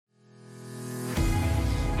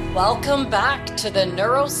Welcome back to the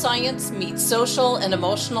Neuroscience Meets Social and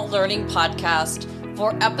Emotional Learning podcast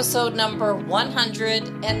for episode number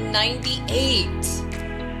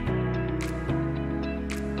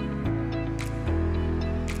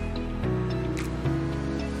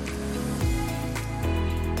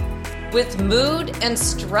With mood and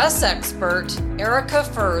stress expert Erica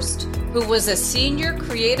Furst, who was a senior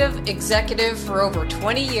creative executive for over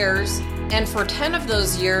 20 years, and for 10 of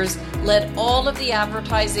those years led all of the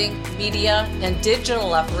advertising, media, and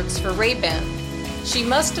digital efforts for Ray-Ban. She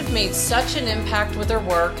must have made such an impact with her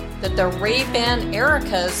work that the Ray-Ban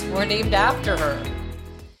Ericas were named after her.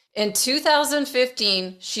 In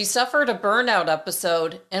 2015, she suffered a burnout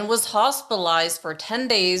episode and was hospitalized for 10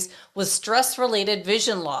 days with stress-related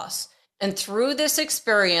vision loss. And through this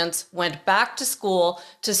experience, went back to school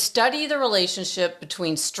to study the relationship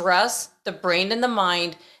between stress, the brain, and the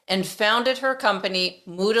mind, and founded her company,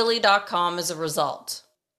 Moodily.com, as a result.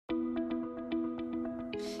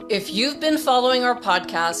 If you've been following our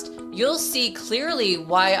podcast, you'll see clearly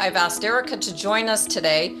why I've asked Erica to join us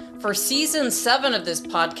today for season 7 of this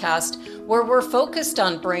podcast, where we're focused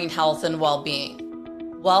on brain health and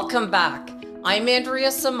well-being. Welcome back. I'm Andrea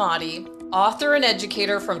Samadi, author and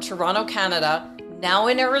educator from Toronto, Canada, now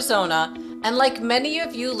in Arizona, and like many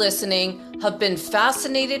of you listening, have been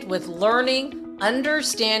fascinated with learning,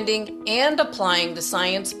 understanding, and applying the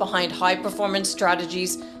science behind high-performance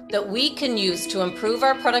strategies that we can use to improve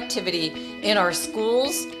our productivity in our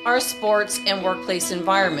schools, our sports, and workplace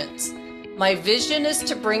environments. My vision is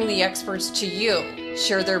to bring the experts to you,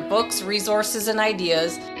 share their books, resources, and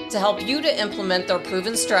ideas to help you to implement their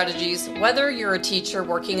proven strategies, whether you're a teacher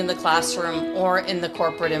working in the classroom or in the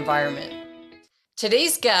corporate environment.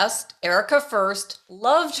 Today's guest, Erica Furst,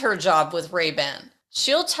 loved her job with Ray-Ban.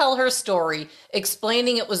 She'll tell her story,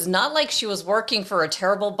 explaining it was not like she was working for a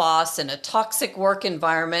terrible boss in a toxic work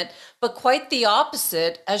environment, but quite the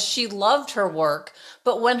opposite, as she loved her work.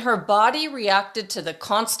 But when her body reacted to the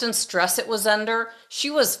constant stress it was under, she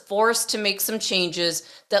was forced to make some changes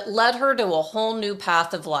that led her to a whole new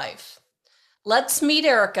path of life. Let's meet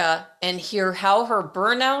Erica and hear how her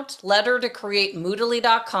burnout led her to create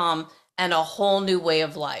Moodily.com and a whole new way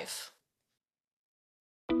of life.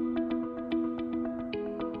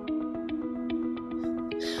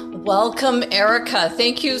 Welcome, Erica.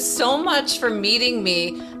 Thank you so much for meeting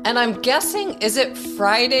me. And I'm guessing, is it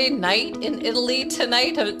Friday night in Italy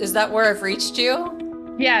tonight? Is that where I've reached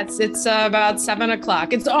you? Yes, it's about 7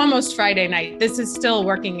 o'clock. It's almost Friday night. This is still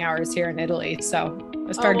working hours here in Italy. So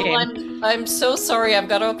let's start game. I'm so sorry. I've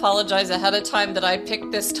got to apologize ahead of time that I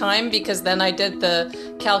picked this time, because then I did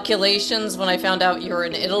the calculations when I found out you were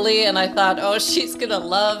in Italy, and I thought, oh, she's going to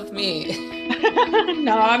love me.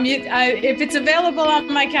 No, if it's available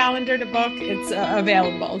on my calendar to book, it's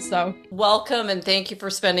available. So welcome, and thank you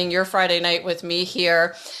for spending your Friday night with me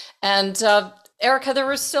here. And Erica, there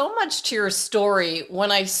was so much to your story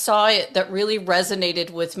when I saw it that really resonated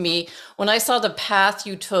with me when I saw the path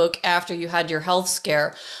you took after you had your health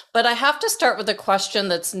scare. But I have to start with a question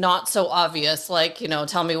that's not so obvious, like,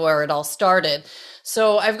 tell me where it all started.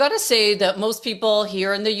 So I've got to say that most people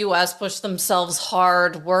here in the US push themselves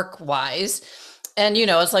hard work-wise. And,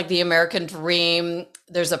 it's like the American dream.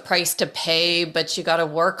 There's a price to pay, but you got to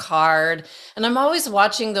work hard. And I'm always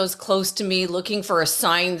watching those close to me, looking for a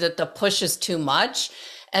sign that the push is too much.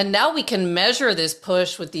 And now we can measure this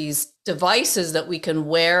push with these devices that we can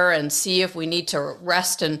wear and see if we need to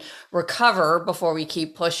rest and recover before we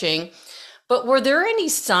keep pushing. But were there any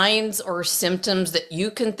signs or symptoms that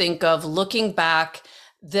you can think of looking back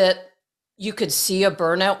that you could see a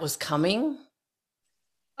burnout was coming?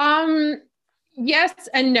 Yes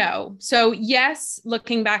and no. So yes,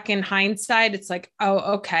 looking back in hindsight, it's like, oh,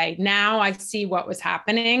 okay, now I see what was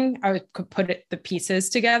happening. I could put the pieces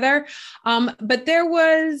together. But there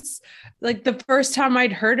was like the first time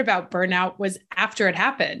I'd heard about burnout was after it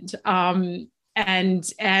happened. And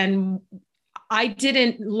I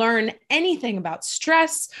didn't learn anything about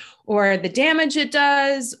stress or the damage it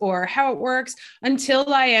does or how it works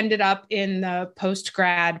until I ended up in the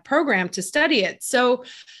post-grad program to study it. So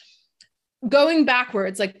going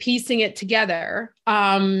backwards, like piecing it together,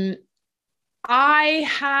 I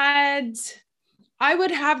would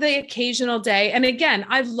have the occasional day. And again,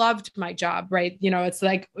 I loved my job, right? It's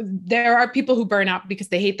like there are people who burn out because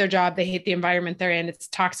they hate their job. They hate the environment they're in. It's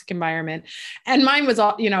a toxic environment. And mine was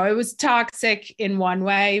all, it was toxic in one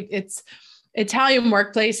way. It's Italian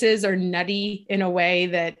workplaces are nutty in a way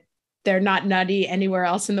that they're not nutty anywhere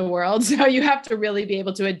else in the world. So you have to really be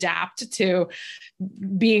able to adapt to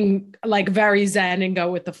being like very zen and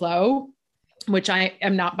go with the flow, which I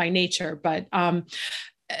am not by nature. But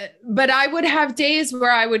but I would have days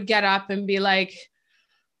where I would get up and be like,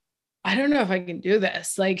 I don't know if I can do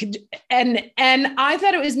this. Like, and I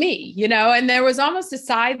thought it was me, and there was almost a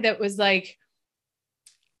side that was like,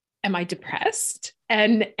 am I depressed?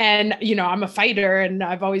 And, I'm a fighter and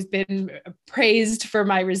I've always been praised for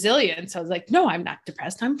my resilience. I was like, no, I'm not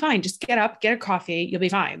depressed. I'm fine. Just get up, get a coffee. You'll be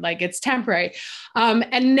fine. Like, it's temporary.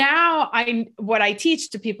 And now what I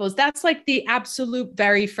teach to people is that's like the absolute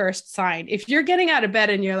very first sign. If you're getting out of bed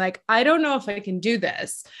and you're like, I don't know if I can do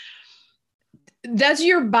this, that's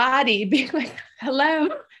your body being like, hello,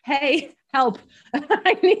 hey, help.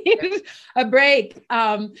 I need a break.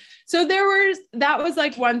 So that was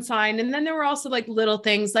like one sign. And then there were also like little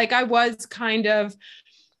things, like I was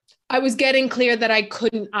getting clear that I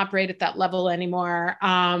couldn't operate at that level anymore.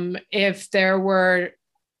 If there were,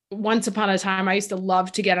 once upon a time, I used to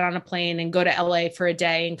love to get on a plane and go to LA for a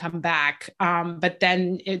day and come back. But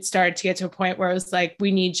then it started to get to a point where it was like,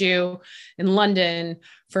 we need you in London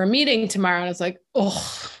for a meeting tomorrow. And I was like,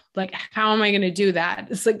 oh, like, how am I going to do that?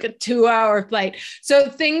 It's like a 2-hour flight. So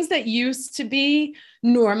things that used to be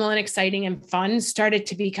normal and exciting and fun started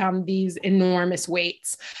to become these enormous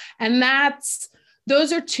weights. And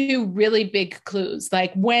those are two really big clues.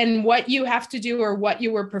 Like when what you have to do or what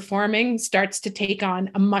you were performing starts to take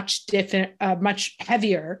on a much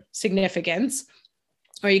heavier significance,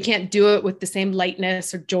 or you can't do it with the same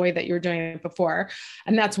lightness or joy that you were doing it before.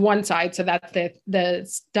 And that's one side. So that's the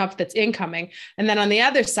stuff that's incoming. And then on the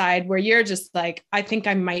other side, where you're just like, I think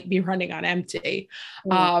I might be running on empty.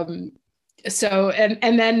 Mm. So,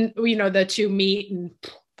 and then, the two meet and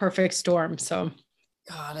perfect storm. So.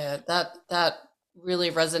 Got it. That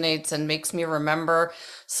really resonates and makes me remember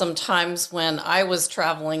sometimes when I was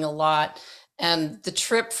traveling a lot. And the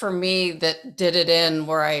trip for me that did it in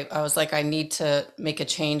where I was like, I need to make a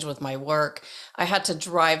change with my work. I had to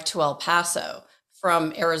drive to El Paso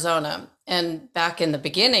from Arizona. And back in the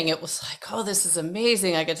beginning, it was like, oh, this is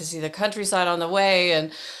amazing. I get to see the countryside on the way.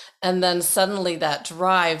 And then suddenly that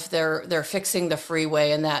drive, they're fixing the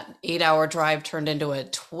freeway, and that 8-hour drive turned into a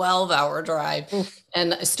 12-hour drive. Oof.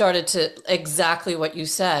 And I started to exactly what you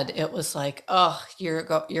said. It was like, oh, you're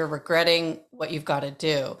regretting what you've got to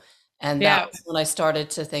do. And that was when I started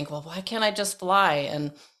to think, well, why can't I just fly?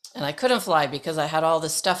 And I couldn't fly because I had all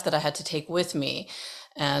this stuff that I had to take with me.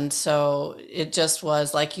 And so it just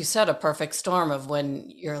was, like you said, a perfect storm of when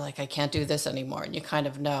you're like, I can't do this anymore. And you kind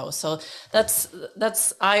of know. So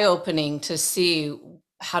that's eye-opening to see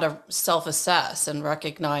how to self-assess and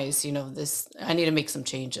recognize, this, I need to make some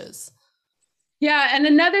changes. Yeah. And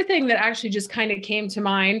another thing that actually just kind of came to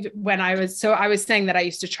mind when I was saying that I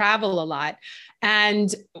used to travel a lot.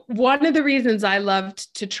 And one of the reasons I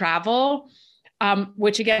loved to travel,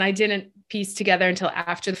 which again, I didn't piece together until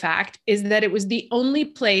after the fact, is that it was the only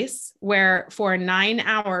place where for 9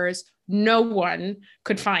 hours, no one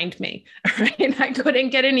could find me, right? I couldn't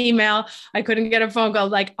get an email. I couldn't get a phone call.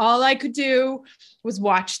 Like, all I could do was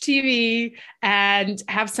watch TV and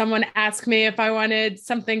have someone ask me if I wanted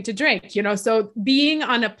something to drink, so being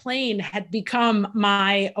on a plane had become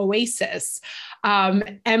my oasis.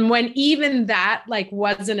 And when even that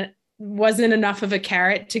wasn't enough of a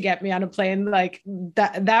carrot to get me on a plane, like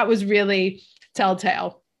that was really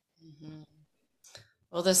telltale.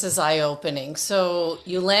 Well, this is eye-opening. So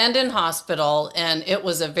you land in hospital, and it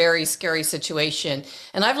was a very scary situation.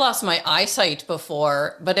 And I've lost my eyesight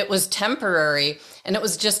before, but it was temporary, and it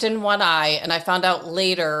was just in one eye. And I found out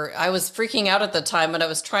later, I was freaking out at the time, and I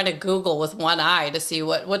was trying to Google with one eye to see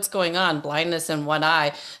what's going on, blindness in one eye.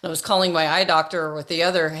 And I was calling my eye doctor with the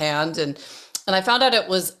other hand, and I found out it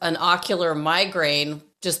was an ocular migraine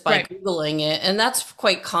just by Googling it. And that's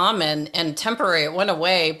quite common and temporary. It went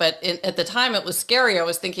away. But at the time it was scary. I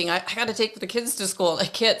was thinking, I got to take the kids to school. I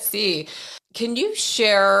can't see. Can you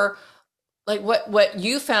share like what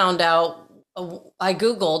you found out? I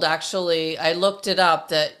Googled, actually, I looked it up,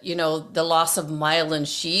 that, the loss of myelin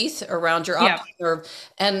sheath around your optic nerve.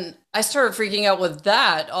 And I started freaking out with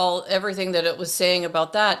that, everything that it was saying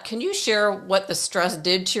about that. Can you share what the stress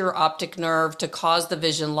did to your optic nerve to cause the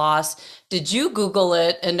vision loss? Did you Google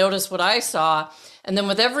it and notice what I saw? And then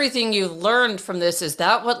with everything you've learned from this, is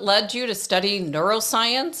that what led you to study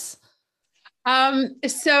neuroscience?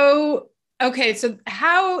 Okay, so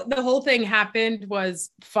how the whole thing happened was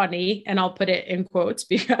funny, and I'll put it in quotes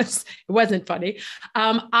because it wasn't funny.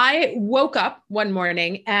 I woke up one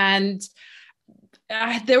morning and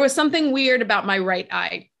there was something weird about my right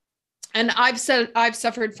eye. And I've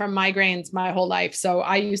suffered from migraines my whole life. So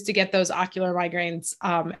I used to get those ocular migraines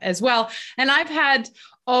as well. And I've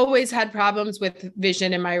always had problems with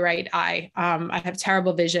vision in my right eye. I have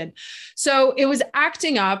terrible vision. So it was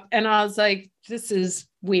acting up, and I was like, this is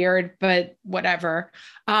weird, but whatever.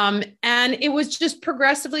 And it was just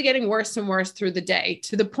progressively getting worse and worse through the day,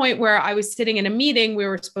 to the point where I was sitting in a meeting. We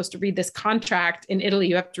were supposed to read this contract. In Italy,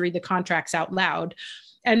 you have to read the contracts out loud.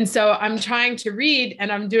 And so I'm trying to read,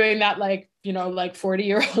 and I'm doing that like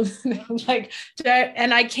 40-year-old, like,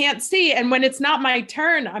 and I can't see. And when it's not my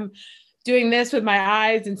turn, I'm doing this with my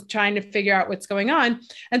eyes and trying to figure out what's going on.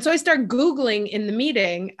 And so I start Googling in the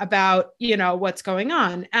meeting about, what's going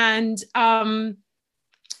on. And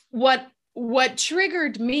what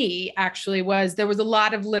triggered me actually was there was a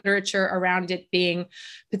lot of literature around it being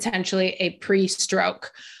potentially a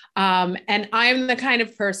pre-stroke. And I'm the kind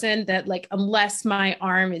of person that, like, unless my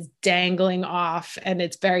arm is dangling off and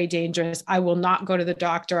it's very dangerous, I will not go to the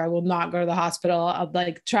doctor. I will not go to the hospital. I'll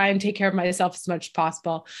like try and take care of myself as much as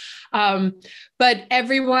possible. But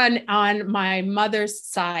everyone on my mother's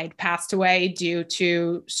side passed away due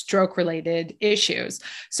to stroke related issues.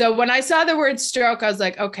 So when I saw the word stroke, I was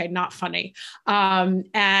like, okay, not funny.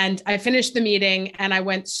 And I finished the meeting and I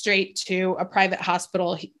went straight to a private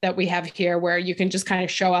hospital that we have here, where you can just kind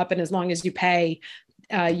of show up, and as long as you pay,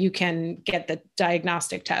 you can get the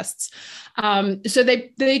diagnostic tests. So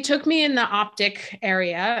they took me in the optic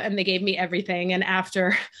area and they gave me everything. And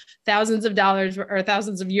after thousands of dollars or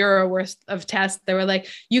thousands of euro worth of tests, they were like,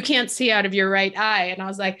 you can't see out of your right eye. And I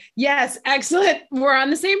was like, yes, excellent. We're on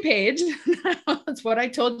the same page. That's what I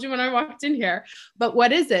told you when I walked in here. But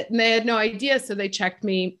what is it? And they had no idea. So they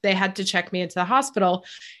had to check me into the hospital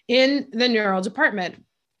in the neural department.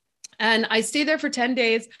 And I stayed there for 10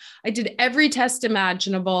 days. I did every test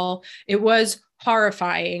imaginable. It was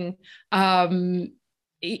horrifying. And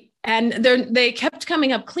they kept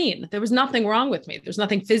coming up clean. There was nothing wrong with me. There's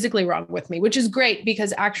nothing physically wrong with me, which is great,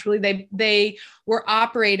 because actually they were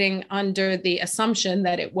operating under the assumption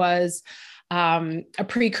that it was a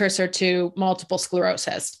precursor to multiple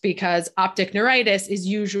sclerosis, because optic neuritis is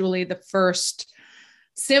usually the first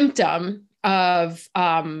symptom of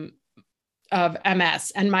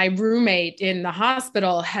MS. And my roommate in the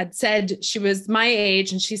hospital had said, she was my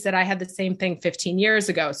age, and she said, I had the same thing 15 years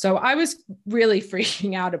ago. So I was really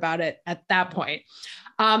freaking out about it at that point.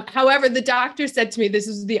 However, the doctor said to me, this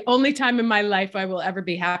is the only time in my life I will ever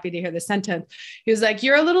be happy to hear this sentence. He was like,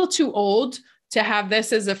 you're a little too old to have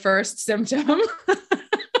this as a first symptom.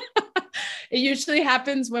 It usually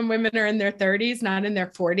happens when women are in their 30s, not in their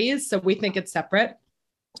 40s. So we think it's separate.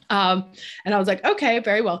 And I was like, okay,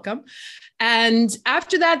 very welcome. And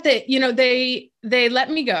after that, they let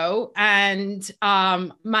me go, and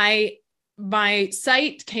my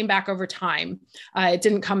sight came back over time. It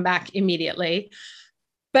didn't come back immediately,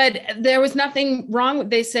 but there was nothing wrong.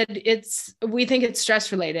 They said we think it's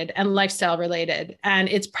stress related and lifestyle related, and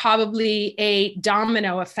it's probably a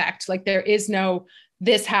domino effect. Like, there is no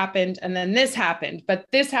this happened and then this happened, but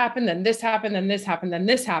this happened, then this happened, then this happened, then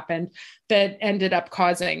this happened, that ended up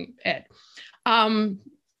causing it.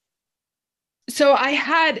 So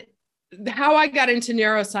how I got into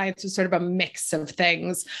neuroscience was sort of a mix of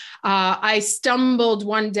things. I stumbled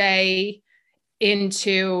one day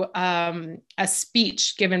into a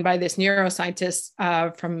speech given by this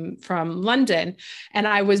neuroscientist from London. And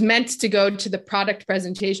I was meant to go to the product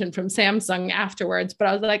presentation from Samsung afterwards, but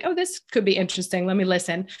I was like, oh, this could be interesting. Let me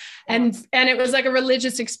listen. And it was like a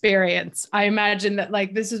religious experience. I imagine that,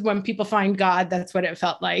 like, this is when people find God. That's what it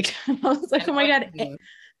felt like. I was like, oh my God.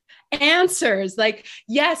 Answers, like,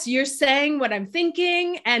 yes, you're saying what I'm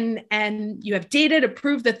thinking, and you have data to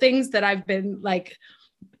prove the things that I've been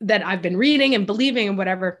reading and believing and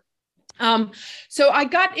whatever. So I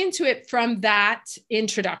got into it from that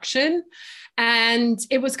introduction, and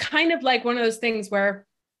it was kind of like one of those things where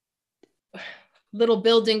little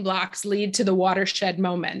building blocks lead to the watershed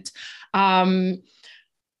moment.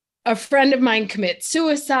 A friend of mine commits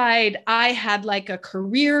suicide. I had like a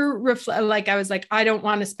career, I was like, I don't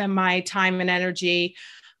want to spend my time and energy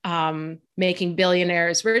making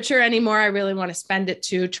billionaires richer anymore. I really want to spend it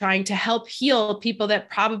to trying to help heal people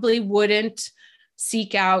that probably wouldn't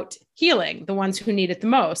seek out healing, the ones who need it the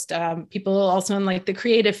most. People also in like the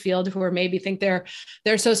creative field who are maybe think they're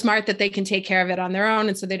so smart that they can take care of it on their own,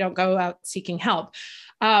 and so they don't go out seeking help.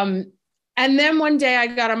 And then one day I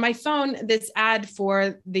got on my phone this ad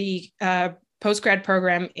for the postgrad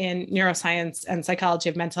program in neuroscience and psychology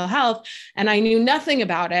of mental health. And I knew nothing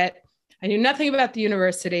about it. I knew nothing about the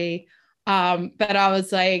university. But I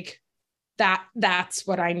was like, that's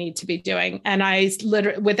what I need to be doing. And I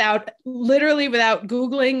without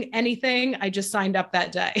Googling anything, I just signed up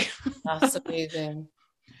that day. That's amazing.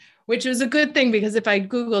 Which was a good thing, because if I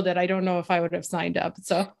Googled it, I don't know if I would have signed up.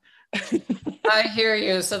 So I hear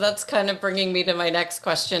you. So that's kind of bringing me to my next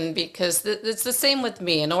question because it's the same with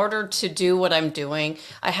me. In order to do what I'm doing,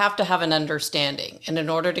 I have to have an understanding. And in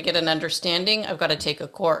order to get an understanding, I've got to take a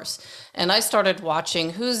course. And I started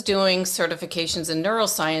watching who's doing certifications in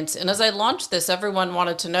neuroscience. And as I launched this, everyone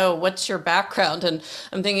wanted to know, what's your background? And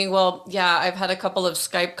I'm thinking, well, yeah, I've had a couple of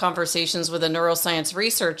Skype conversations with a neuroscience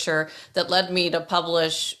researcher that led me to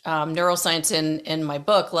publish neuroscience in my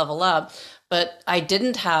book, Level Up, but I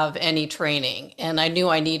didn't have any training and I knew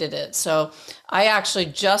I needed it. So I actually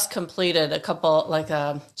just completed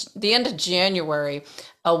the end of January,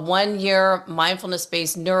 a 1 year mindfulness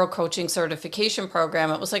based neurocoaching certification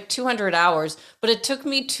program. It was like 200 hours, but it took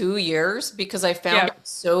me 2 years because I found Yeah. it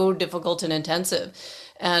so difficult and intensive.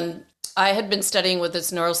 And I had been studying with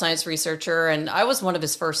this neuroscience researcher, and I was one of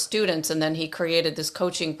his first students. And then he created this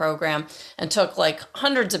coaching program and took like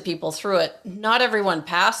hundreds of people through it. Not everyone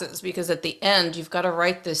passes because at the end, you've got to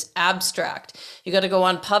write this abstract. You got to go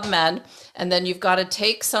on PubMed, and then you've got to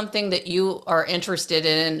take something that you are interested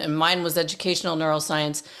in. And mine was educational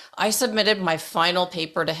neuroscience. I submitted my final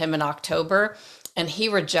paper to him in October, and he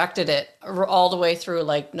rejected it all the way through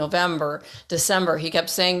like November, December. He kept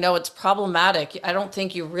saying, no, it's problematic. I don't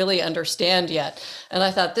think you really understand yet. And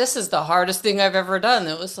I thought, this is the hardest thing I've ever done.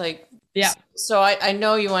 It was like, Yeah. so I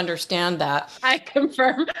know you understand that. I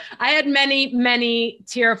confirm. I had many, many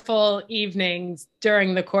tearful evenings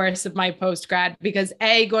during the course of my postgrad because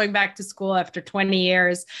going back to school after 20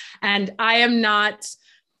 years, and I am not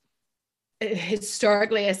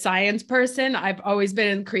historically a science person. I've always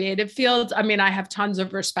been in creative fields. I mean, I have tons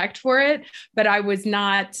of respect for it, but I was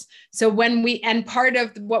not. So and part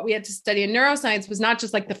of what we had to study in neuroscience was not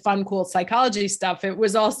just like the fun, cool psychology stuff. It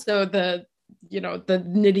was also the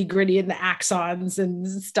nitty gritty and the axons and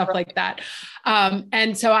stuff like that.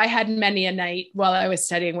 And so I had many a night while I was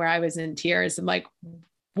studying where I was in tears. I'm like,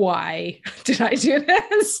 why did I do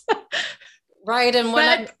this? Right. And when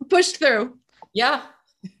I pushed through. Yeah.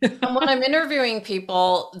 And when I'm interviewing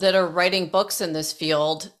people that are writing books in this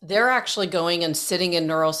field, they're actually going and sitting in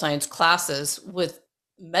neuroscience classes with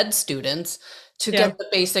med students to get the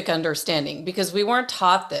basic understanding because we weren't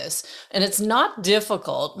taught this. And it's not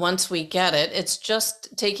difficult once we get it. It's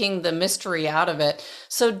just taking the mystery out of it.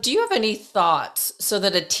 So do you have any thoughts so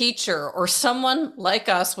that a teacher or someone like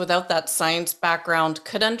us without that science background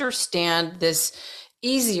could understand this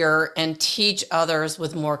easier and teach others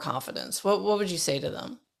with more confidence? What would you say to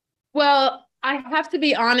them? Well, I have to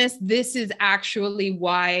be honest, this is actually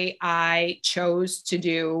why I chose to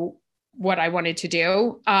do what I wanted to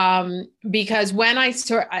do. Because when I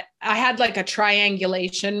had like a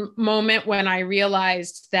triangulation moment when I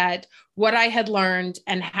realized that what I had learned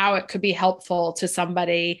and how it could be helpful to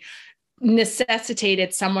somebody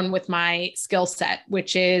necessitated someone with my skill set,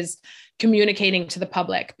 which is communicating to the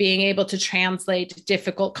public, being able to translate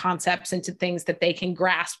difficult concepts into things that they can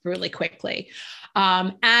grasp really quickly.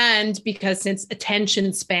 And because since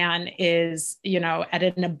attention span is, at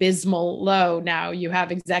an abysmal low now, you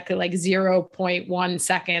have exactly like 0.1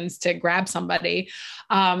 seconds to grab somebody,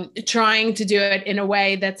 trying to do it in a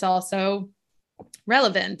way that's also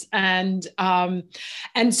relevant. And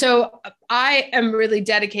so I am really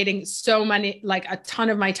dedicating a ton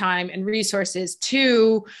of my time and resources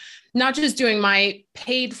to not just doing my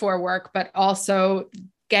paid for work, but also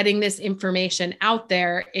getting this information out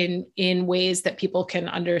there in ways that people can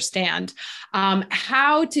understand.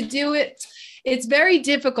 How to do it, it's very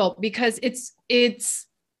difficult because it's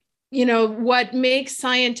what makes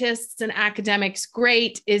scientists and academics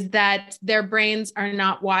great is that their brains are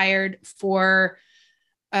not wired for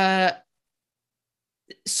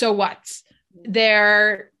so what's.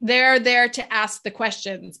 They're there to ask the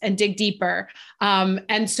questions and dig deeper.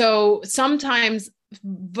 And so sometimes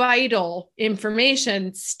vital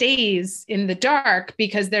information stays in the dark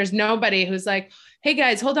because there's nobody who's like, hey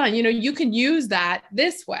guys, hold on, you can use that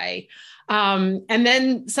this way. And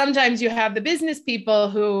then sometimes you have the business people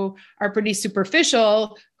who are pretty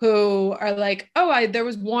superficial, who are like, oh, there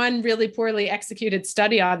was one really poorly executed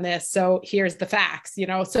study on this, so here's the facts,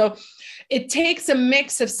 So it takes a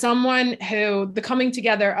mix of someone the coming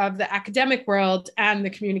together of the academic world and the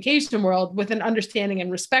communication world with an understanding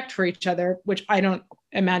and respect for each other, which I don't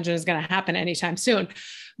imagine is going to happen anytime soon.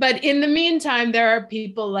 But in the meantime, there are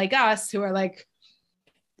people like us who are like,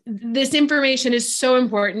 this information is so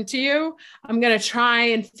important to you. I'm going to try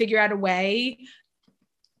and figure out a way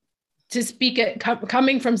to speak it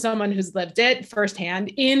coming from someone who's lived it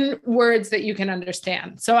firsthand in words that you can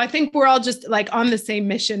understand. So I think we're all just like on the same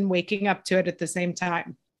mission, waking up to it at the same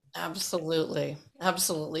time. Absolutely.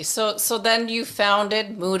 Absolutely. So then you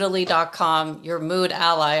founded moodily.com, your mood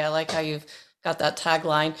ally. I like how you've got that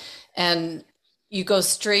tagline. And you go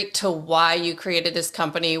straight to why you created this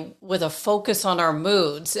company with a focus on our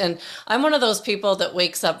moods. And I'm one of those people that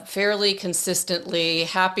wakes up fairly consistently,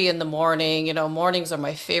 happy in the morning. You know, mornings are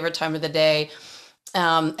my favorite time of the day.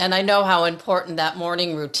 And I know how important that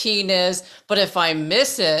morning routine is. But if I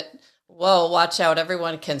miss it, whoa, watch out,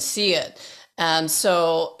 everyone can see it. And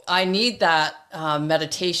so I need that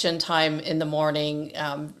meditation time in the morning,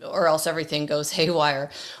 or else everything goes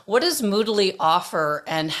haywire. What does Moodily offer,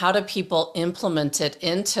 and how do people implement it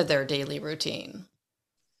into their daily routine?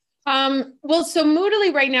 Well, so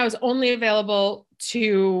Moodily right now is only available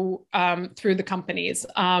to through the companies.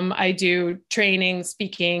 I do training,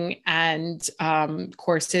 speaking, and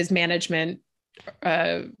courses, management.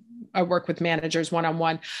 I work with managers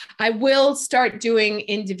one-on-one. I will start doing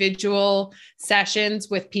individual sessions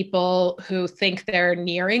with people who think they're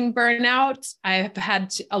nearing burnout. I've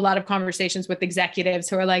had a lot of conversations with executives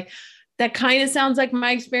who are like, that kind of sounds like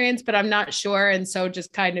my experience, but I'm not sure. And so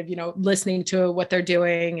just kind of, listening to what they're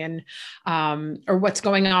doing and, or what's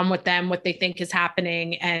going on with them, what they think is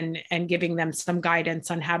happening, and giving them some guidance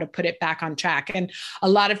on how to put it back on track. And a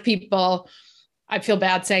lot of people, I feel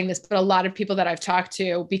bad saying this, but a lot of people that I've talked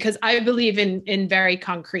to, because I believe in very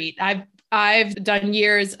concrete. I've done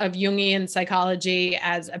years of Jungian psychology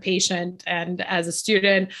as a patient and as a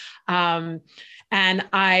student. And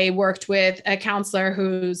I worked with a counselor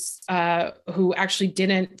who actually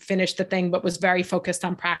didn't finish the thing, but was very focused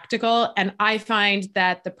on practical. And I find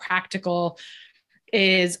that the practical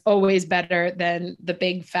is always better than the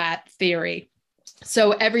big fat theory.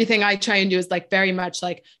 So everything I try and do is like very much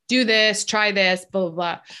like, do this, try this, blah,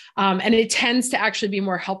 blah, blah. And it tends to actually be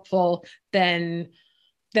more helpful than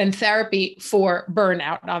therapy for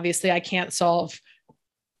burnout. Obviously, I can't solve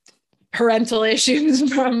parental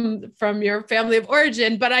issues from your family of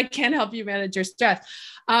origin, but I can help you manage your stress.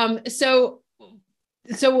 And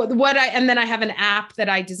then I have an app that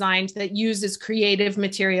I designed that uses creative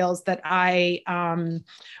materials that I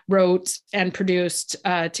wrote and produced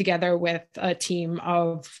together with a team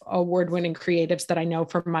of award-winning creatives that I know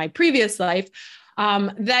from my previous life,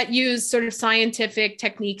 that use sort of scientific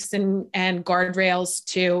techniques and guardrails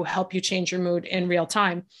to help you change your mood in real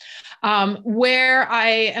time. Where I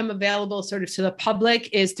am available sort of to the public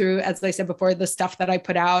is through, as I said before, the stuff that I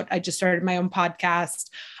put out. I just started my own podcast.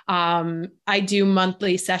 I do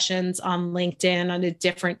monthly sessions on LinkedIn on a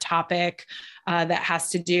different topic that has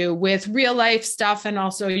to do with real life stuff and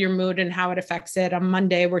also your mood and how it affects it. On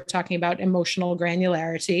Monday, we're talking about emotional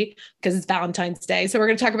granularity because it's Valentine's Day. So we're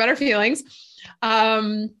going to talk about our feelings.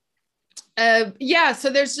 So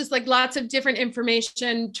there's just like lots of different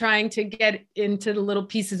information trying to get into the little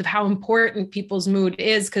pieces of how important people's mood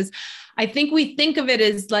is. Because I think we think of it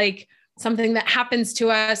as like something that happens to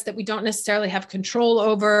us that we don't necessarily have control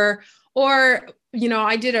over. Or,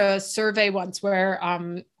 I did a survey once where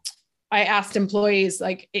I asked employees,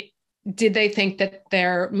 did they think that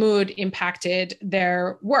their mood impacted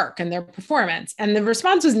their work and their performance? And the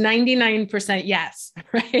response was 99% yes,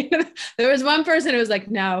 right? There was one person who was like,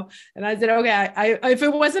 no. And I said, okay, if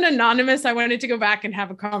it wasn't anonymous, I wanted to go back and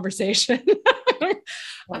have a conversation.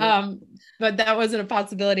 But that wasn't a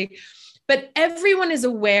possibility. But everyone is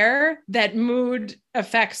aware that mood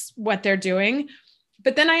affects what they're doing.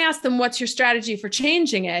 But then I asked them, what's your strategy for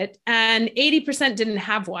changing it? And 80% didn't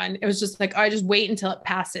have one. It was just like, I just wait until it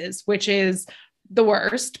passes, which is the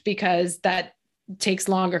worst because that takes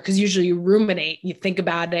longer. Because usually you ruminate, you think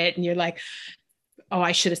about it and you're like, oh,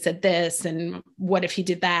 I should have said this. And what if he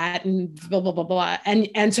did that? And blah, blah, blah, blah.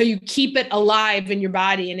 And so you keep it alive in your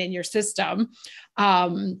body and in your system.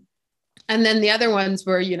 And then the other ones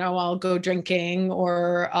were, I'll go drinking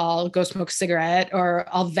or I'll go smoke a cigarette or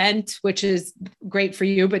I'll vent, which is great for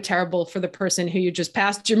you, but terrible for the person who you just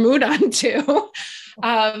passed your mood on to.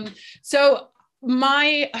 So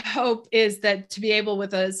my hope is that to be able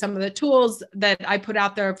with some of the tools that I put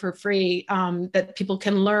out there for free, that people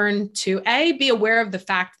can learn to be aware of the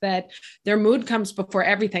fact that their mood comes before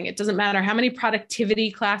everything. It doesn't matter how many productivity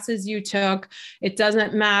classes you took. It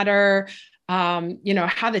doesn't matter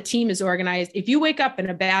how the team is organized. If you wake up in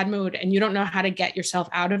a bad mood and you don't know how to get yourself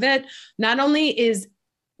out of it, not only is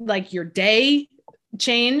like your day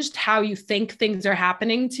changed, how you think things are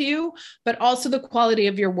happening to you, but also the quality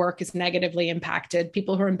of your work is negatively impacted.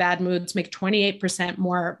 People who are in bad moods make 28%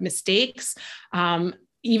 more mistakes,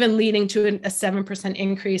 even leading to a 7%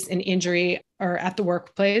 increase in injury or at the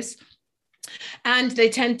workplace. And they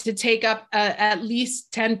tend to take up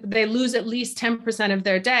they lose at least 10% of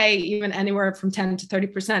their day, even anywhere from 10 to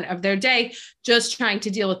 30% of their day, just trying to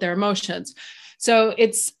deal with their emotions. So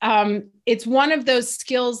it's one of those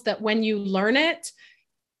skills that when you learn it,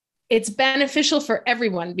 it's beneficial for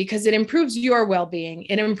everyone because it improves your well-being.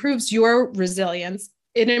 It improves your resilience.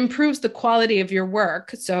 It improves the quality of your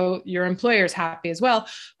work. So your employer's happy as well,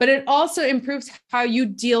 but it also improves how you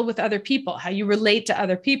deal with other people, how you relate to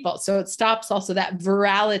other people. So it stops also that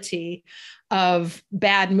virality of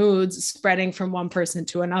bad moods spreading from one person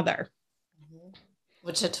to another.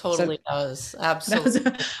 Which it totally does. Absolutely.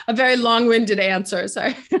 That was a very long-winded answer.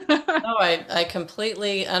 Sorry. No, I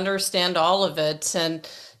completely understand all of it. And,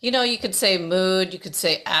 you could say mood, you could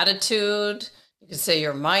say attitude, you could say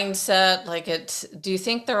your mindset. Do you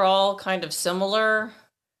think they're all kind of similar?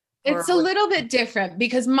 It's a little bit different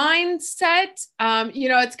because mindset,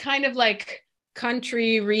 it's kind of like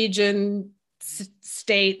country, region,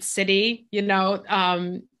 state, city,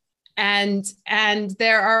 and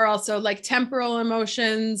there are also like temporal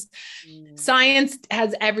emotions. Science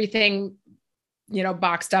has everything,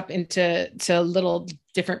 boxed up into little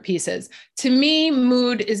different pieces. To me,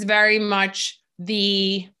 mood is very much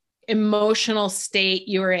the emotional state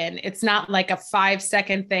you're in. It's not like a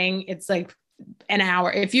 5-second thing. It's like an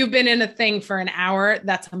hour. If you've been in a thing for an hour,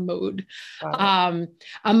 that's a mood. Wow.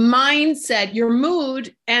 A mindset, your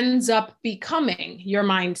mood ends up becoming your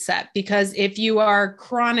mindset, because if you are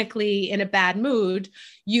chronically in a bad mood,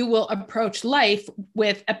 you will approach life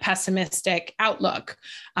with a pessimistic outlook,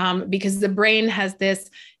 because the brain has this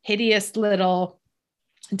hideous little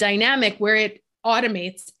dynamic where it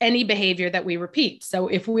automates any behavior that we repeat. So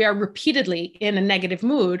if we are repeatedly in a negative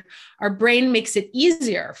mood, our brain makes it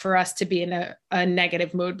easier for us to be in a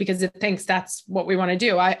negative mood because it thinks that's what we want to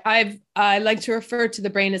do. I like to refer to the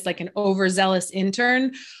brain as like an overzealous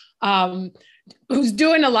intern, who's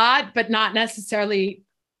doing a lot, but not necessarily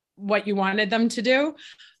what you wanted them to do.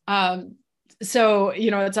 So,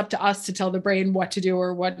 it's up to us to tell the brain what to do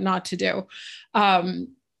or what not to do.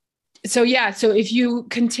 So if you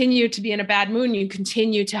continue to be in a bad mood and you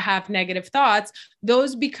continue to have negative thoughts,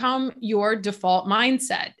 those become your default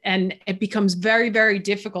mindset. And it becomes very, very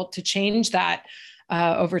difficult to change that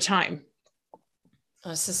over time.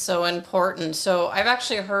 This is so important. So I've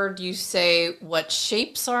actually heard you say what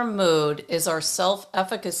shapes our mood is our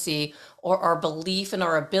self-efficacy, or our belief in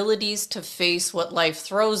our abilities to face what life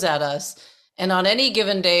throws at us. And on any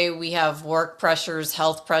given day, we have work pressures,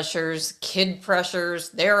 health pressures, kid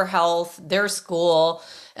pressures, their health, their school.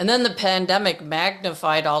 And then the pandemic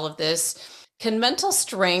magnified all of this. Can mental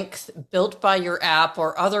strength built by your app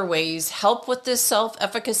or other ways help with this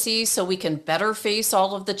self-efficacy so we can better face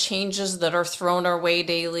all of the changes that are thrown our way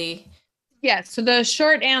daily? Yes. So the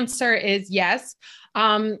short answer is yes.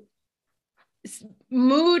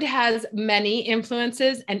 Mood has many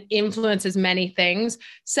influences and influences many things.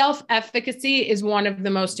 Self-efficacy is one of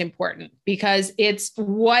the most important because it's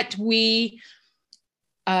what we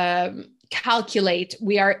calculate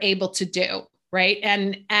we are able to do, right?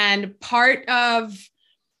 And part of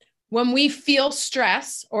when we feel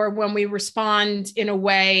stress or when we respond in a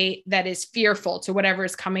way that is fearful to whatever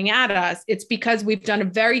is coming at us, it's because we've done a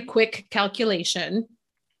very quick calculation.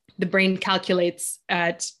 The brain calculates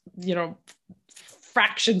at,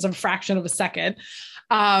 fractions of a fraction of a second,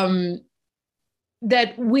 that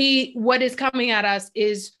what is coming at us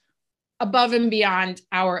is above and beyond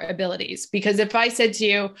our abilities. Because if I said to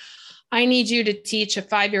you, I need you to teach a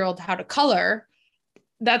 5-year-old how to color,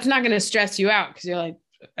 that's not going to stress you out because you're like,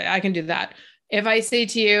 I can do that. If I say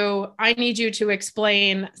to you, I need you to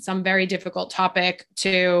explain some very difficult topic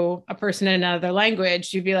to a person in another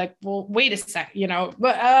language, you'd be like, well, wait a sec,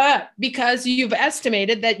 because you've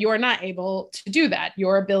estimated that you're not able to do that.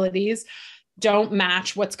 Your abilities don't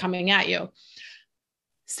match what's coming at you.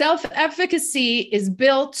 Self-efficacy is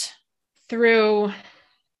built through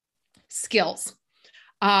skills.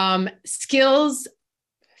 Skills,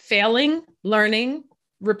 failing, learning,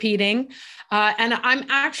 repeating. And I'm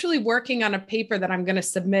actually working on a paper that I'm going to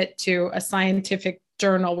submit to a scientific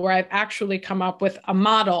journal where I've actually come up with a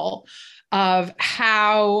model of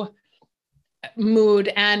how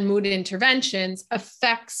mood and mood interventions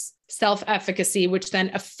affects self-efficacy, which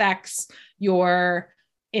then affects your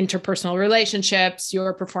interpersonal relationships,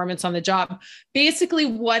 your performance on the job. Basically,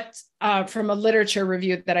 from a literature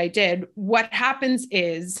review that I did, what happens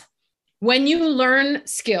is when you learn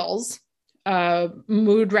skills,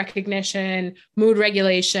 mood recognition, mood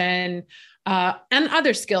regulation, and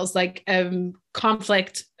other skills like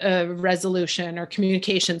conflict resolution or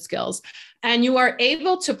communication skills, and you are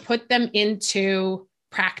able to put them into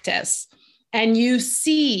practice, and you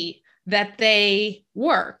see that they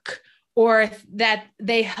work, or that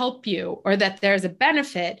they help you, or that there's a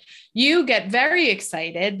benefit, you get very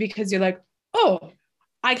excited because you're like, oh,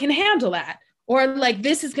 I can handle that. Or like,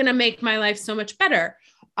 this is going to make my life so much better.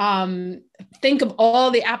 think of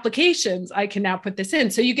all the applications I can now put this in.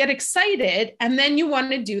 So you get excited and then you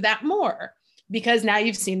want to do that more because now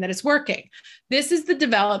you've seen that it's working. This is the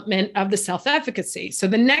development of the self-efficacy. So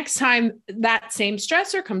the next time that same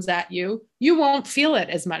stressor comes at you, you won't feel it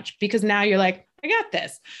as much because now you're like, I got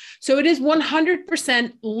this. So it is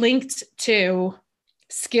 100% linked to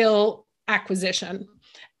skill acquisition.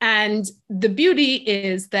 And the beauty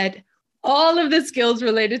is that all of the skills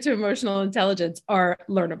related to emotional intelligence are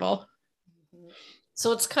learnable.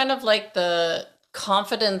 So it's kind of like the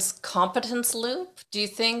confidence competence loop. Do you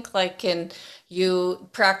think like you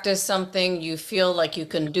practice something, you feel like you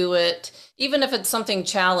can do it, even if it's something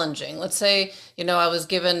challenging? Let's say, I was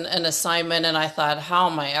given an assignment and I thought, how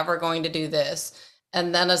am I ever going to do this?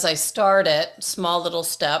 And then as I start it, small little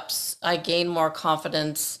steps, I gain more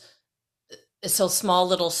confidence. So small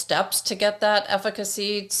little steps to get that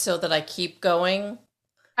efficacy so that I keep going.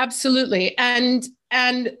 Absolutely. And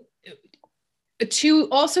to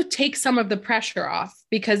also take some of the pressure off,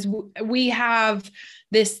 because we have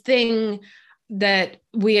this thing that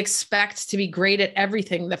we expect to be great at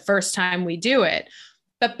everything the first time we do it.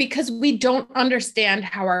 But because we don't understand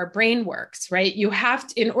how our brain works, right? You have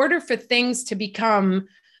to, in order for things to become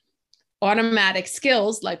automatic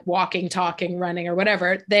skills like walking, talking, running, or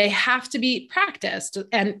whatever, they have to be practiced.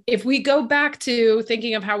 And if we go back to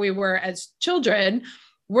thinking of how we were as children,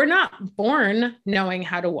 we're not born knowing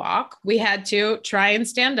how to walk. We had to try and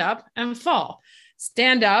stand up and fall.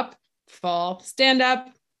 Stand up, fall, stand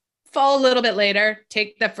up, fall a little bit later,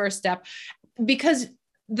 take the first step. Because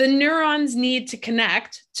the neurons need to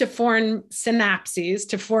connect to form synapses,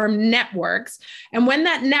 to form networks. And when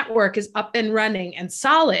that network is up and running and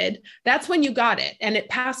solid, that's when you got it. And it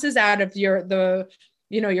passes out of your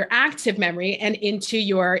active memory and into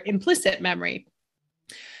your implicit memory.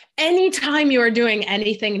 Anytime you are doing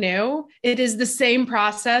anything new, it is the same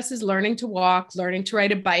process as learning to walk, learning to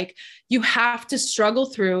ride a bike. You have to struggle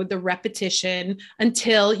through the repetition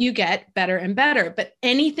until you get better and better. But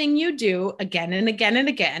anything you do again and again and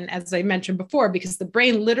again, as I mentioned before, because the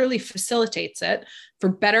brain literally facilitates it for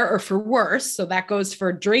better or for worse. So that goes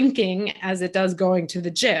for drinking as it does going to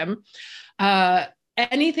the gym.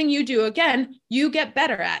 Anything you do again, you get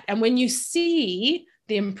better at. And when you see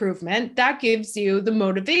the improvement, that gives you the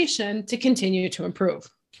motivation to continue to improve.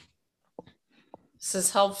 This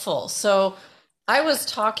is helpful. So I was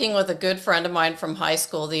talking with a good friend of mine from high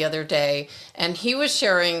school the other day, and he was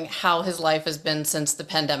sharing how his life has been since the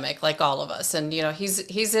pandemic, like all of us. And,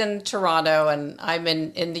 he's in Toronto and I'm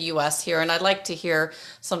in the US here. And I'd like to hear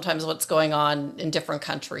sometimes what's going on in different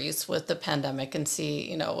countries with the pandemic and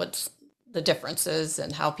see, what's the differences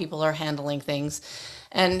and how people are handling things.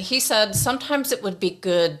 And he said, sometimes it would be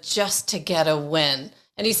good just to get a win.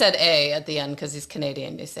 And he said A at the end because he's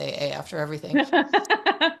Canadian. They say A after everything.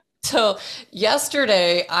 So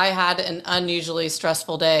yesterday I had an unusually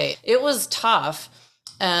stressful day. It was tough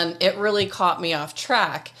and it really caught me off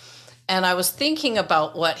track. And I was thinking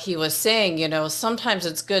about what he was saying, sometimes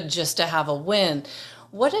it's good just to have a win.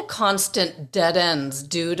 What do constant dead ends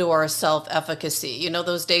do to our self-efficacy?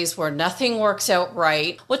 Those days where nothing works out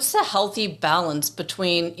right. What's the healthy balance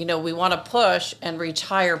between, we want to push and reach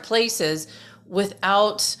higher places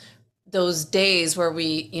without those days where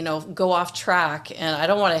we, go off track and I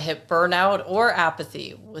don't want to hit burnout or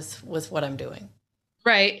apathy with what I'm doing?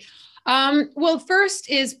 Right. Well, first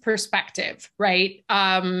is perspective, right?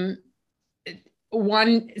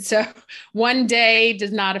 One day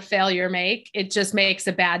does not a failure make, it just makes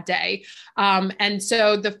a bad day. And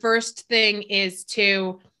so the first thing is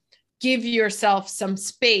to give yourself some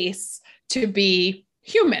space to be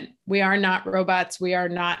human. We are not robots. We are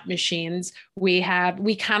not machines. We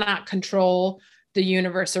cannot control the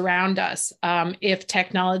universe around us. If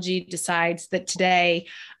technology decides that today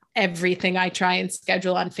everything I try and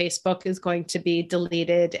schedule on Facebook is going to be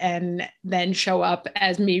deleted and then show up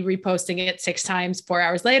as me reposting it 6 times, 4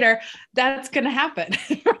 hours later, that's going to happen,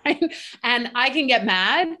 right? And I can get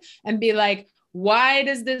mad and be like, why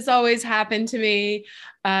does this always happen to me?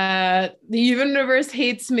 The universe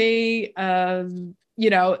hates me,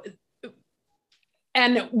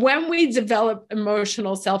 And when we develop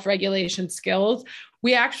emotional self-regulation skills,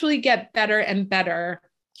 we actually get better and better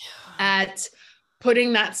at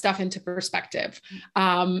putting that stuff into perspective,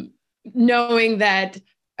 knowing that,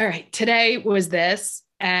 all right, today was this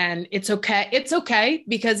and it's okay. It's okay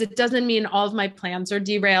because it doesn't mean all of my plans are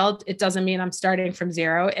derailed. It doesn't mean I'm starting from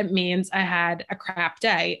zero. It means I had a crap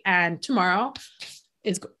day and tomorrow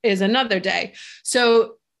is another day.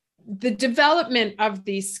 So the development of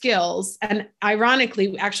these skills, and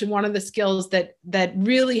ironically, actually one of the skills that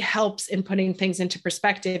really helps in putting things into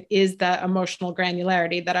perspective is the emotional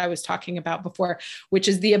granularity that I was talking about before, which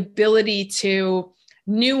is the ability to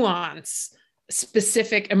nuance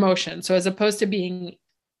specific emotions. So as opposed to being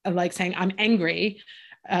like saying I'm angry,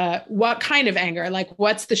 what kind of anger, like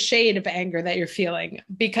what's the shade of anger that you're feeling,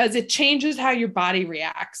 because it changes how your body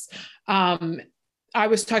reacts. I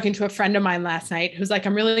was talking to a friend of mine last night who's like,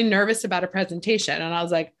 I'm really nervous about a presentation. And I was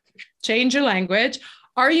like, change your language.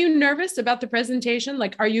 Are you nervous about the presentation?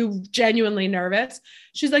 Like, are you genuinely nervous?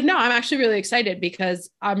 She's like, no, I'm actually really excited because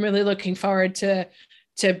I'm really looking forward to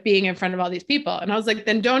being in front of all these people. And I was like,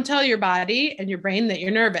 then don't tell your body and your brain that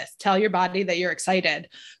you're nervous. Tell your body that you're excited,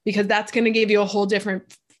 because that's going to give you a whole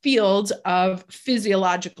different field of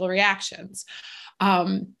physiological reactions.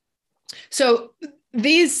 So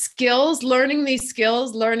these skills, learning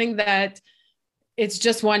that it's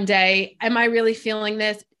just one day. Am I really feeling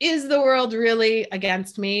this? Is the world really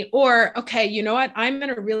against me? Or, okay, you know what? I'm in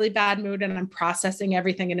a really bad mood and I'm processing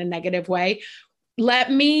everything in a negative way.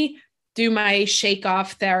 Let me do my shake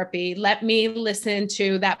off therapy. Let me listen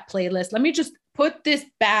to that playlist. Let me just put this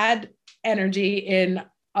bad energy in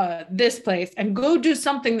this place and go do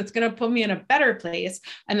something that's going to put me in a better place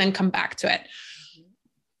and then come back to it.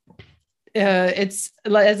 It's,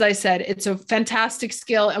 as I said, it's a fantastic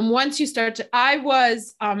skill. And once you start to, I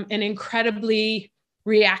was an incredibly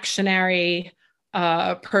reactionary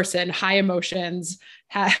person, high emotions.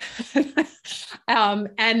 And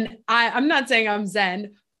I'm not saying I'm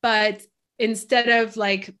Zen, but instead of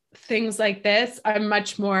like things like this, I'm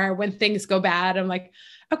much more, when things go bad, I'm like,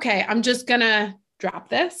 okay, I'm just gonna drop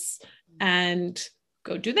this and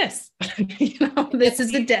go do this. This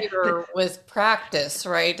is with practice,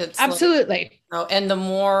 right? It's absolutely. Like, and the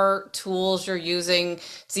more tools you're using,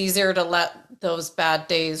 it's easier to let those bad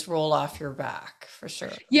days roll off your back, for sure.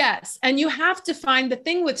 Yes. And you have to find, the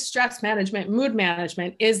thing with stress management, mood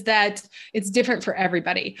management, is that it's different for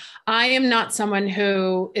everybody. I am not someone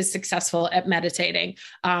who is successful at meditating.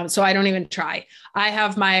 So I don't even try. I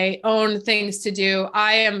have my own things to do.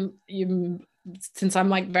 Since I'm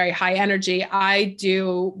like very high energy,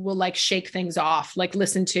 will like shake things off, like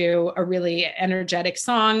listen to a really energetic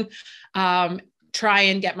song, try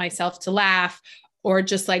and get myself to laugh, or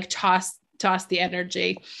just like toss the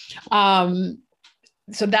energy.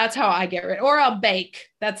 So that's how I get rid, or I'll bake.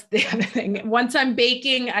 That's the other thing. Once I'm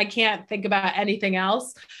baking, I can't think about anything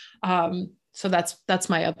else. So that's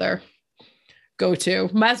my other go-to.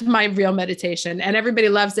 That's my real meditation. And everybody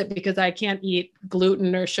loves it because I can't eat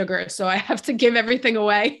gluten or sugar. So I have to give everything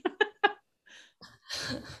away.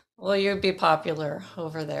 Well, you'd be popular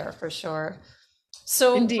over there for sure.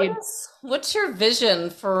 So indeed, what's your vision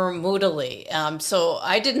for Moodily? So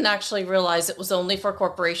I didn't actually realize it was only for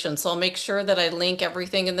corporations. So I'll make sure that I link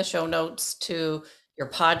everything in the show notes to your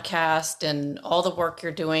podcast and all the work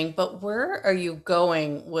you're doing. But where are you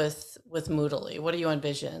going with Moodily? What do you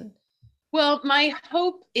envision? Well, my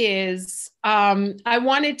hope is I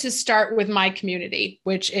wanted to start with my community,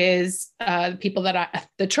 which is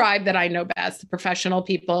the tribe that I know best, the professional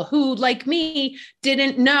people who, like me,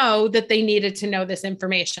 didn't know that they needed to know this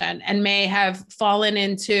information and may have fallen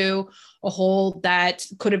into a hole that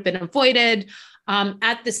could have been avoided.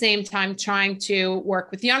 At the same time, trying to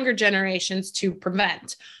work with younger generations to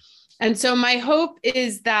prevent. And so my hope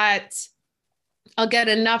is that I'll get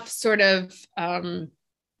enough sort of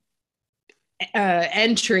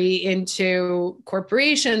entry into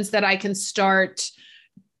corporations that I can start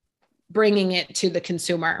bringing it to the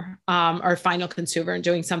consumer or final consumer, and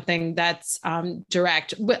doing something that's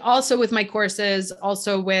direct. But also with my courses,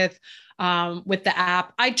 also with the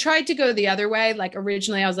app. I tried to go the other way. Like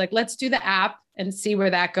originally I was like, let's do the app and see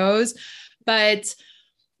where that goes. But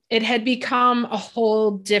it had become a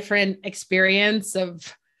whole different experience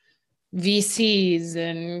of VCs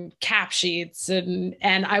and cap sheets. And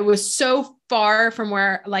I was so far from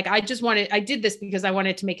where, like, I did this because I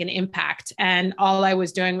wanted to make an impact. And all I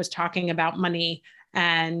was doing was talking about money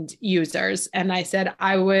and users. And I said,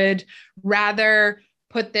 I would rather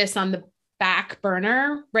put this on the back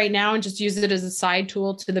burner right now and just use it as a side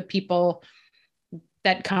tool to the people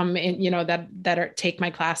that come in, take my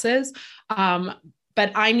classes.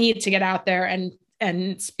 But I need to get out there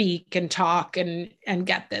and speak and talk and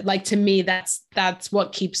get that. Like, to me, that's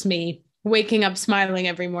what keeps me waking up smiling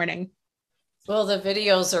every morning. Well, the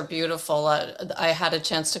videos are beautiful. I had a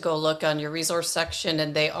chance to go look on your resource section,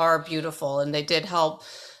 and they are beautiful, and they did help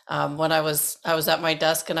when I was at my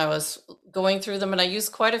desk and I was going through them, and I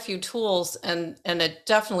used quite a few tools, and it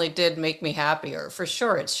definitely did make me happier, for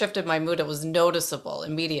sure. It shifted my mood. It was noticeable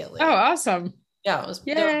immediately. Oh, awesome. Yeah,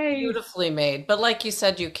 they were Yay. beautifully made. But like you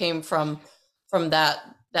said, you came from that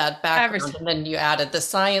background, Average. and then you added the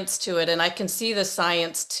science to it. And I can see the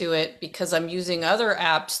science to it because I'm using other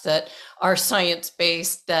apps that are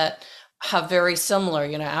science-based that have very similar,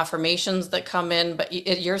 affirmations that come in, but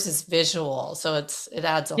yours is visual, so it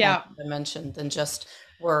adds a whole Yeah. dimension than just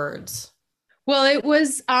words. Well, it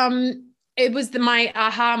was my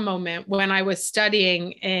aha moment when I was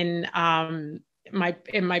studying in my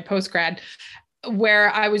postgrad, where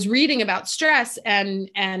I was reading about stress and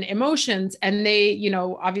emotions, and they,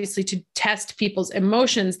 obviously to test people's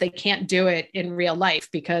emotions, they can't do it in real life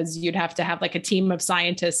because you'd have to have like a team of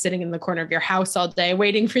scientists sitting in the corner of your house all day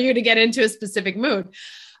waiting for you to get into a specific mood.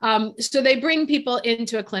 So they bring people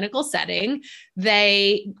into a clinical setting.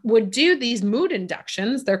 They would do these mood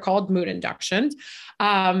inductions. They're called mood inductions.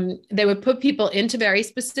 They would put people into very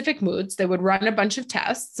specific moods. They would run a bunch of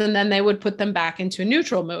tests, and then they would put them back into a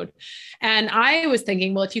neutral mood. And I was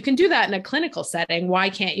thinking, well, if you can do that in a clinical setting, why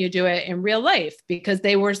can't you do it in real life? Because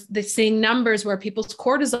they're seeing numbers where people's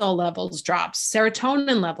cortisol levels dropped,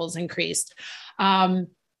 serotonin levels increased.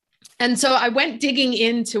 And so I went digging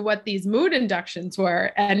into what these mood inductions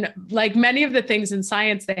were. And like many of the things in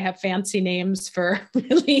science, they have fancy names for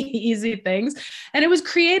really easy things. And it was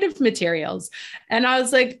creative materials. And I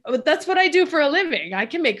was like, oh, that's what I do for a living. I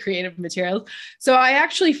can make creative materials. So I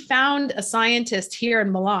actually found a scientist here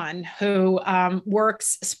in Milan who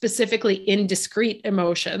works specifically in discrete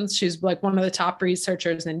emotions. She's like one of the top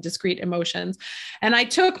researchers in discrete emotions. And I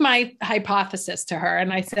took my hypothesis to her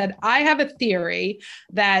and I said, I have a theory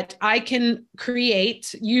that I can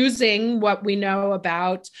create using what we know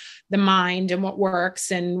about the mind and what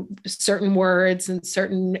works and certain words and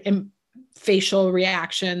certain facial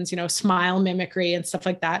reactions, smile mimicry and stuff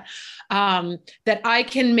like that, that I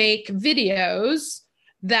can make videos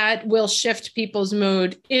that will shift people's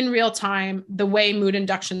mood in real time, the way mood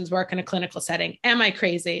inductions work in a clinical setting. Am I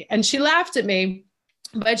crazy? And she laughed at me,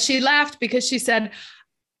 but she laughed because she's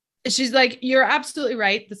like, you're absolutely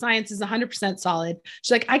right. The science is 100% solid.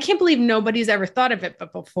 She's like, I can't believe nobody's ever thought of it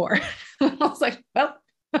but before. I was like, well,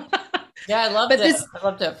 yeah, I loved it. I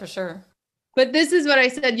loved it for sure. But this is what I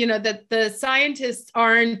said, that the scientists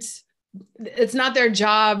it's not their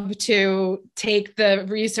job to take the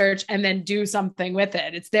research and then do something with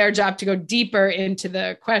it. It's their job to go deeper into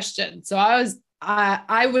the question. So I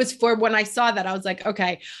was for when I saw that, I was like,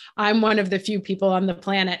 okay, I'm one of the few people on the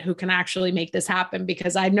planet who can actually make this happen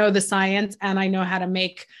because I know the science and I know how to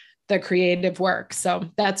make the creative work. So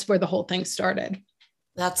that's where the whole thing started.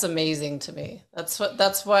 That's amazing to me. That's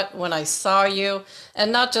what when I saw you,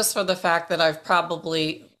 and not just for the fact that I've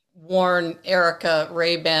probably worn Erica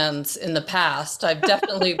Ray-Bans in the past. I've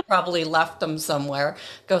definitely probably left them somewhere,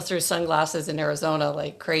 go through sunglasses in Arizona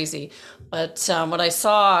like crazy. But when I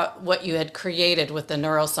saw what you had created with the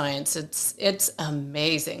neuroscience, it's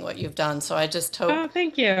amazing what you've done. So I just hope, Oh,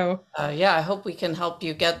 thank you. yeah, I hope we can help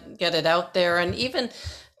you get it out there. And even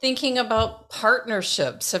thinking about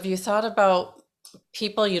partnerships, have you thought about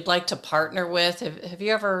people you'd like to partner with? Have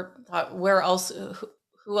you ever thought where else,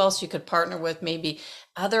 who else you could partner with? Maybe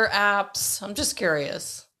other apps? I'm just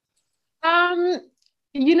curious. Um,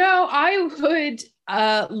 I would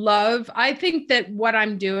I think that what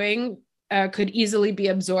I'm doing could easily be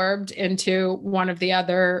absorbed into one of the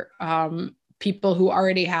other people who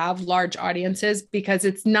already have large audiences because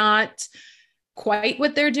it's not quite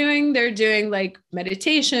what they're doing. They're doing like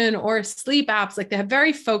meditation or sleep apps, like they have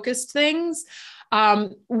very focused things.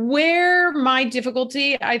 Where my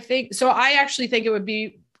difficulty, I actually think it would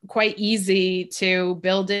be quite easy to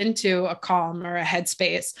build into a Calm or a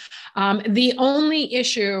Headspace. The only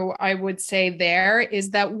issue I would say there is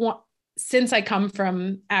that since I come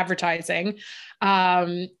from advertising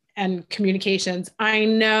and communications, I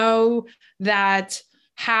know that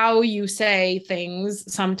how you say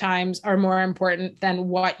things sometimes are more important than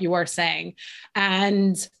what you are saying.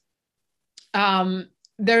 And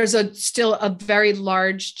there's still a very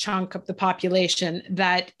large chunk of the population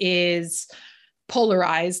that is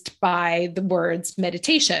polarized by the words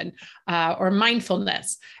meditation or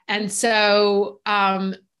mindfulness. And so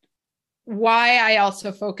why I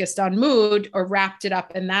also focused on mood or wrapped it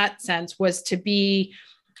up in that sense was to be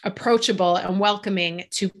approachable and welcoming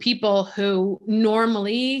to people who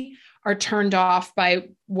normally are turned off by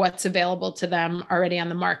what's available to them already on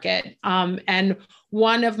the market. And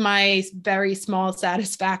one of my very small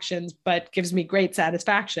satisfactions, but gives me great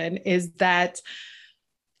satisfaction, is that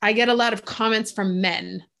I get a lot of comments from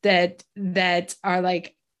men that are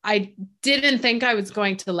like, I didn't think I was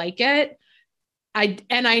going to like it,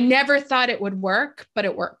 I never thought it would work, but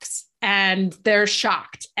it works. And they're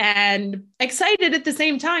shocked and excited at the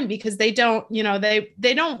same time because they don't,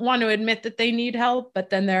 they don't want to admit that they need help, but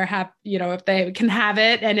then they're happy, if they can have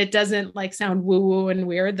it and it doesn't like sound woo woo and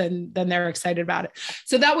weird, then they're excited about it.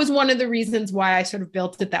 So that was one of the reasons why I sort of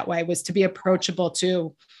built it that way, was to be approachable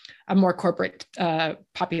to a more corporate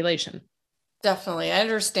population. Definitely. I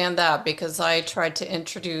understand that because I tried to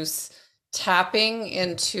introduce tapping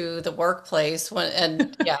into the workplace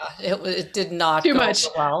it did not too go much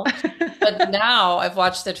well. But now I've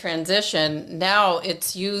watched the transition. Now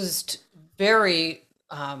it's used very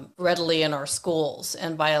readily in our schools,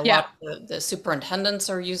 and by a lot of the superintendents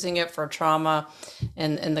are using it for trauma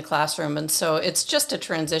in the classroom. And so it's just a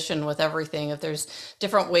transition with everything. If there's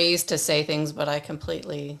different ways to say things, but I get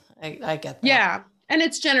that. Yeah. And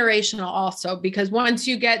it's generational also, because once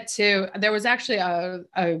you get to, there was actually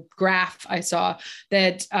a graph I saw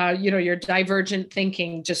that, your divergent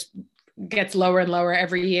thinking just gets lower and lower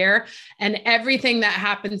every year. And everything that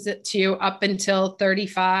happens to you up until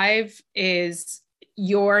 35 is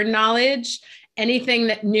your knowledge. Anything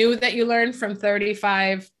that new that you learn from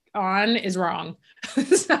 35 on is wrong.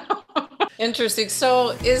 Interesting.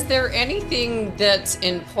 So is there anything that's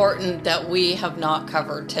important that we have not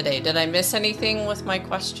covered today? Did I miss anything with my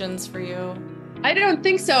questions for you? I don't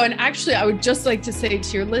think so. And actually, I would just like to say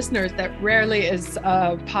to your listeners that rarely is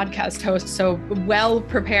a podcast host so well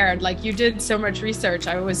prepared. Like, you did so much research.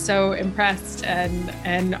 I was so impressed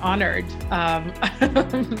and honored.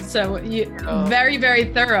 Very, very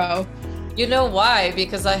thorough. You know why?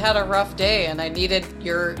 Because I had a rough day and I needed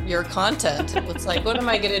your content. It's like, what am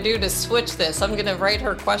I going to do to switch this? I'm going to write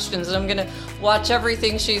her questions and I'm going to watch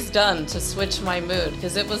everything she's done to switch my mood,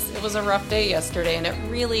 because it was a rough day yesterday, and it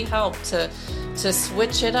really helped to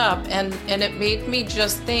switch it up. And it made me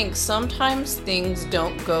just think sometimes things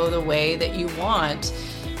don't go the way that you want.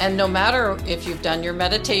 And no matter if you've done your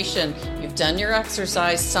meditation, you've done your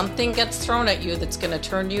exercise, something gets thrown at you that's going to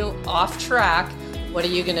turn you off track. What are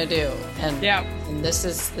you going to do? And this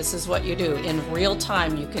is what you do. In real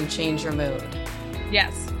time, you can change your mood.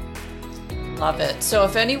 Yes. Love it. So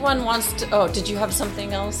if anyone wants to, did you have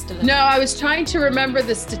something else? No, I was trying to remember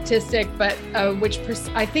the statistic, but I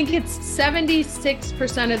think it's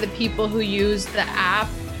 76% of the people who use the app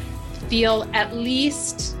feel at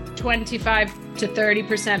least 25 to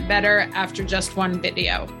 30% better after just one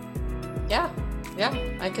video. Yeah,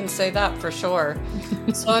 I can say that for sure.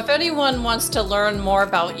 So if anyone wants to learn more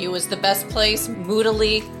about you, is the best place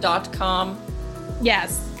moodily.com?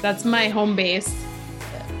 Yes, that's my home base.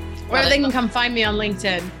 Or they can come find me on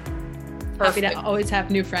LinkedIn. Perfect. Happy to always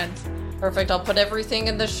have new friends. Perfect. I'll put everything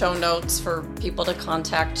in the show notes for people to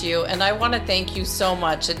contact you. And I want to thank you so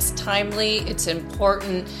much. It's timely, it's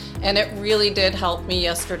important, and it really did help me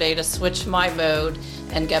yesterday to switch my mode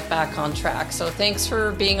and get back on track. So thanks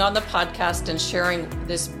for being on the podcast and sharing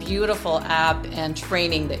this beautiful app and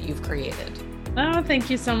training that you've created. Oh,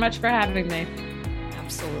 thank you so much for having me.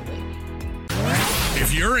 Absolutely.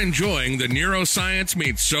 If you're enjoying the Neuroscience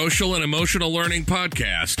Meets Social and Emotional Learning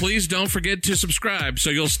podcast, please don't forget to subscribe so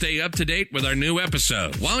you'll stay up to date with our new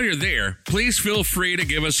episode. While you're there, please feel free to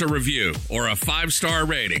give us a review or a 5-star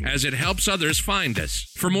rating, as it helps others find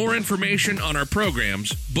us. For more information on our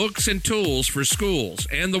programs, books, and tools for schools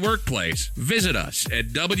and the workplace, visit us at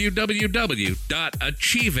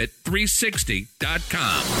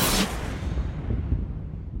www.achieveit360.com.